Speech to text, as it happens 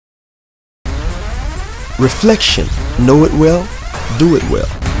Reflection, know it well, do it well.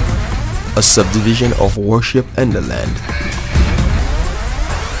 A subdivision of worship and the land.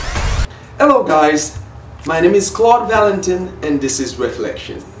 Hello guys, my name is Claude Valentin and this is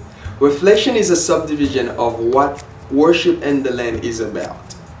Reflection. Reflection is a subdivision of what worship and the land is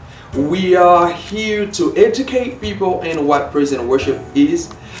about. We are here to educate people in what praise and worship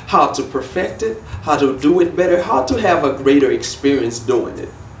is, how to perfect it, how to do it better, how to have a greater experience doing it.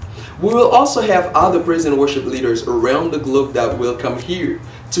 We will also have other praise and worship leaders around the globe that will come here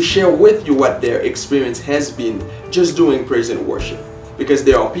to share with you what their experience has been just doing praise and worship. Because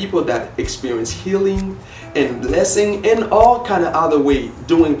there are people that experience healing and blessing and all kind of other way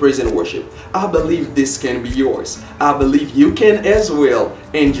doing praise and worship. I believe this can be yours. I believe you can as well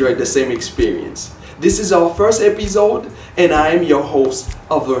enjoy the same experience. This is our first episode and I am your host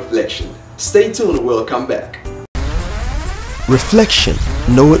of Reflection. Stay tuned, we'll come back. Reflection,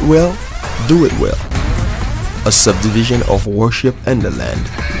 know it well, do it well. A subdivision of worship and the land.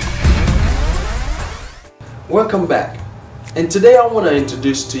 Welcome back. And today I want to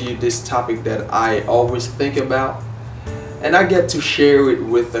introduce to you this topic that I always think about. And I get to share it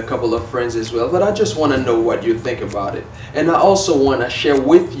with a couple of friends as well. But I just want to know what you think about it. And I also want to share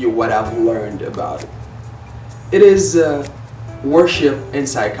with you what I've learned about it. It is worship and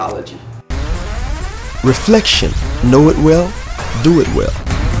psychology. Reflection, know it well, do it well.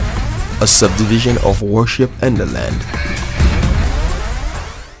 A subdivision of worship and the land.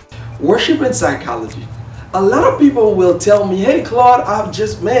 Worship and psychology. A lot of people will tell me, hey Claude,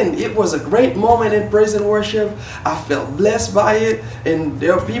 it was a great moment in praise and worship. I felt blessed by it. And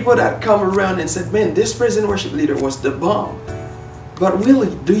there are people that come around and said, man, this praise and worship leader was the bomb. But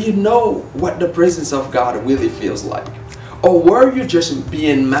really, do you know what the presence of God really feels like? Or were you just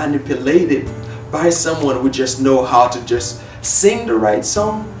being manipulated by someone who just know how to just sing the right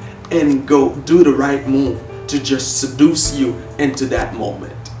song and go do the right move to just seduce you into that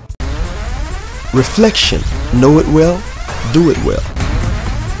moment? Reflection, know it well, do it well.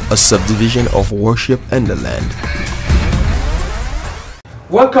 A subdivision of worship and the land.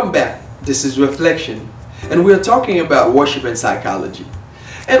 Welcome back. This is Reflection. And we're talking about worship and psychology.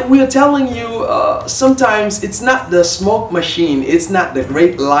 And we're telling you sometimes it's not the smoke machine, it's not the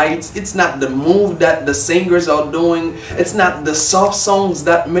great lights, it's not the move that the singers are doing, it's not the soft songs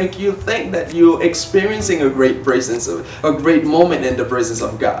that make you think that you're experiencing a great presence, a great moment in the presence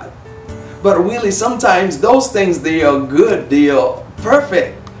of God. But really sometimes those things, they are good, they are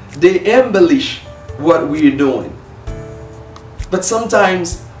perfect, they embellish what we're doing. But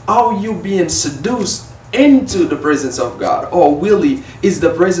sometimes are you being seduced into the presence of God, or really is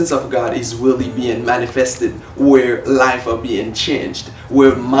the presence of God is really being manifested where life are being changed,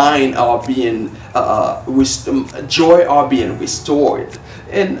 where mind are being joy are being restored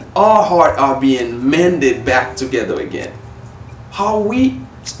and our heart are being mended back together again? Are we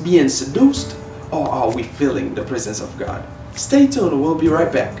being seduced or are we feeling the presence of God? Stay tuned, we'll be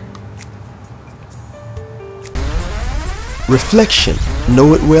right back. Reflection,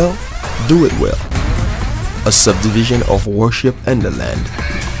 know it well, do it well. A subdivision of worship and the land.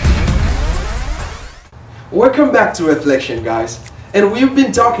 Welcome back to Reflection, guys. And we've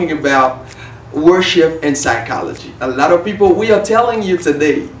been talking about worship and psychology. A lot of people, we are telling you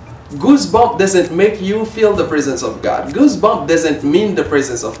today, goosebump doesn't make you feel the presence of God. Goosebump doesn't mean the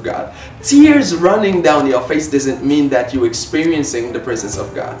presence of God. Tears running down your face doesn't mean that you're experiencing the presence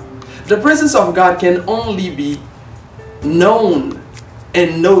of God. The presence of God can only be known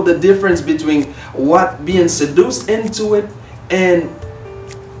and know the difference between what being seduced into it and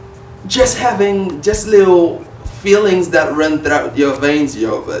just having just little feelings that run throughout your veins,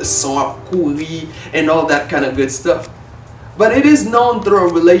 your sang and all that kind of good stuff. But it is known through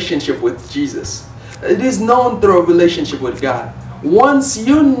a relationship with Jesus. It is known through a relationship with God. Once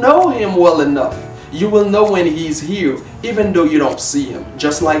you know Him well enough, you will know when He's here, even though you don't see Him.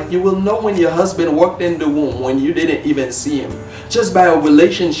 Just like you will know when your husband walked in the womb when you didn't even see him. Just by a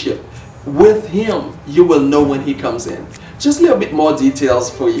relationship with Him, you will know when He comes in. Just a little bit more details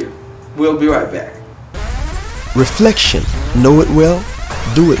for you. We'll be right back. Reflection, know it well,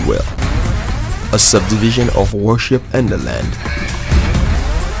 do it well. A subdivision of worship and the land.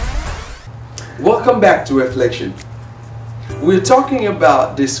 Welcome back to Reflection. We're talking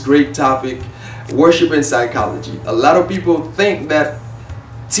about this great topic, worship and psychology. A lot of people think that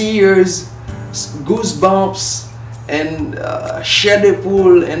tears, goosebumps, and chair de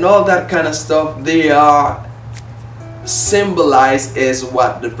poule and all that kind of stuff, they are symbolized as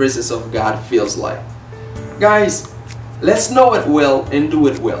what the presence of God feels like. Guys, let's know it well and do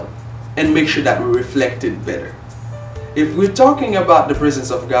it well and make sure that we reflect it better. If we're talking about the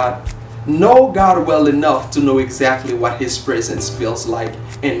presence of God, Know God well enough to know exactly what His presence feels like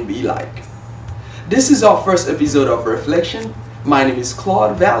and be like. This is our first episode of Reflection. My name is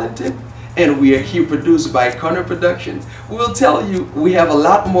Claude Valentin, and we are here produced by Connor Production. We'll tell you we have a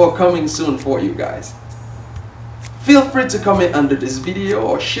lot more coming soon for you guys. Feel free to comment under this video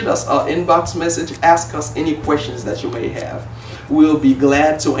or shoot us an inbox message, ask us any questions that you may have. We'll be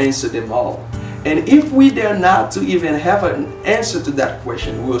glad to answer them all. And if we dare not to even have an answer to that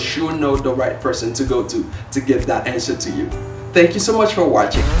question, we'll sure know the right person to go to get that answer to you. Thank you so much for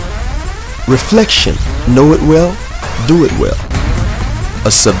watching. Reflection, know it well, do it well.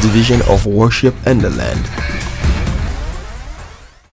 A subdivision of Worship and the Land.